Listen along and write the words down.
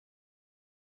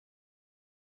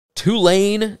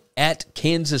Tulane at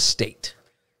Kansas State.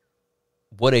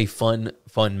 What a fun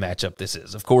matchup this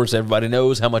is. Of course, everybody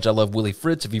knows how much I love Willie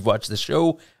Fritz if you've watched the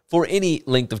show for any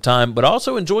length of time, but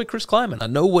also enjoy Chris Kleiman. I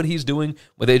know what he's doing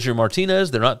with Adrian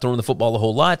Martinez. They're not throwing the football a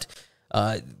whole lot.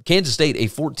 Kansas State, a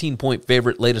 14-point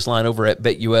favorite, latest line over at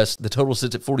BetUS. The total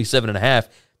sits at 47.5,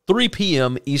 3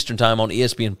 p.m. Eastern time on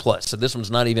ESPN+. So this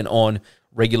one's not even on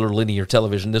regular linear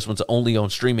television. This one's only on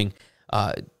streaming.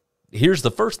 Here's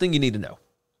the first thing you need to know.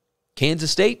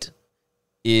 Kansas State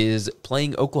is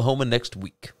playing Oklahoma next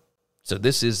week. So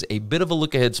this is a bit of a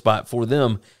look-ahead spot for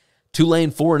them.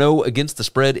 Tulane 4-0 against the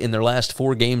spread in their last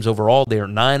 4 games overall. They are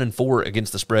 9-4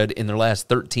 against the spread in their last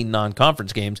 13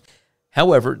 non-conference games.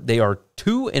 However, they are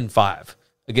 2-5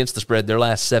 against the spread their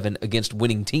last 7 against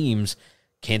winning teams.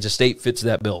 Kansas State fits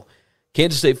that bill.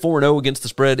 Kansas State 4-0 against the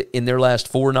spread in their last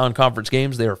 4 non-conference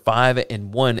games. They are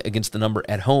 5-1 against the number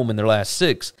at home in their last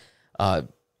 6.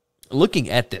 Looking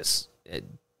at this,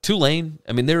 Tulane,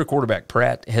 I mean, their quarterback,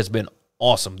 Pratt, has been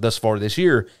awesome thus far this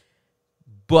year,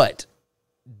 but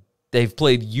they've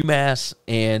played UMass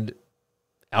and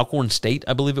Alcorn State,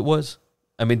 I believe it was.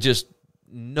 I mean, just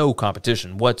no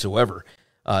competition whatsoever.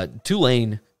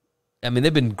 Tulane, I mean,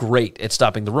 they've been great at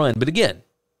stopping the run, but again,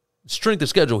 strength of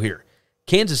schedule here.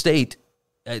 Kansas State,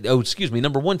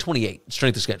 number 128,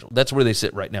 strength of schedule. That's where they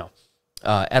sit right now,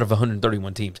 out of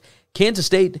 131 teams. Kansas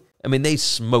State, I mean, they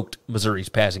smoked Missouri's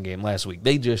passing game last week.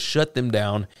 They just shut them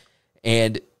down,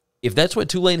 and if that's what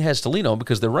Tulane has to lean on,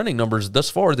 because their running numbers thus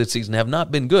far this season have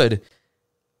not been good,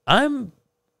 I'm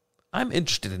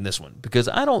interested in this one, because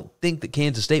I don't think that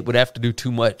Kansas State would have to do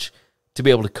too much to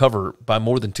be able to cover by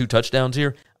more than 2 touchdowns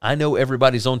here. I know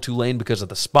everybody's on Tulane because of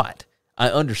the spot. I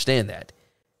understand that.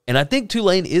 And I think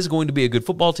Tulane is going to be a good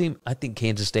football team. I think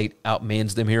Kansas State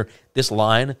outmans them here. This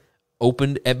line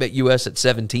opened at BetUS at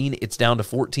 17. It's down to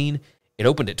 14. It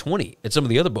opened at 20 at some of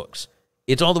the other books.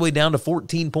 It's all the way down to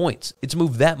 14 points. It's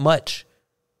moved that much.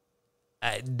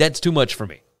 That's too much for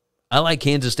me. I like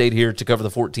Kansas State here to cover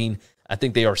the 14. I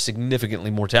think they are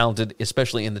significantly more talented,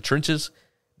 especially in the trenches,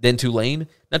 than Tulane.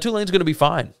 Now, Tulane's going to be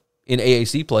fine in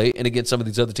AAC play and against some of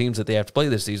these other teams that they have to play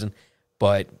this season,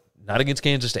 but not against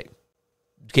Kansas State.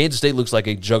 Kansas State looks like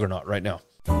a juggernaut right now.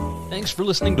 Thanks for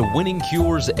listening to Winning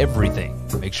Cures Everything.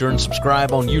 Make sure and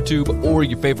subscribe on YouTube or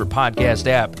your favorite podcast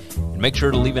app, and make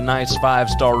sure to leave a nice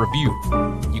 5-star review.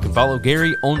 You can follow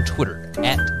Gary on Twitter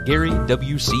at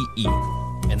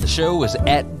GaryWCE, and the show is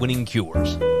at Winning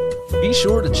Cures. Be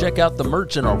sure to check out the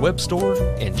merch in our web store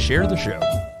and share the show.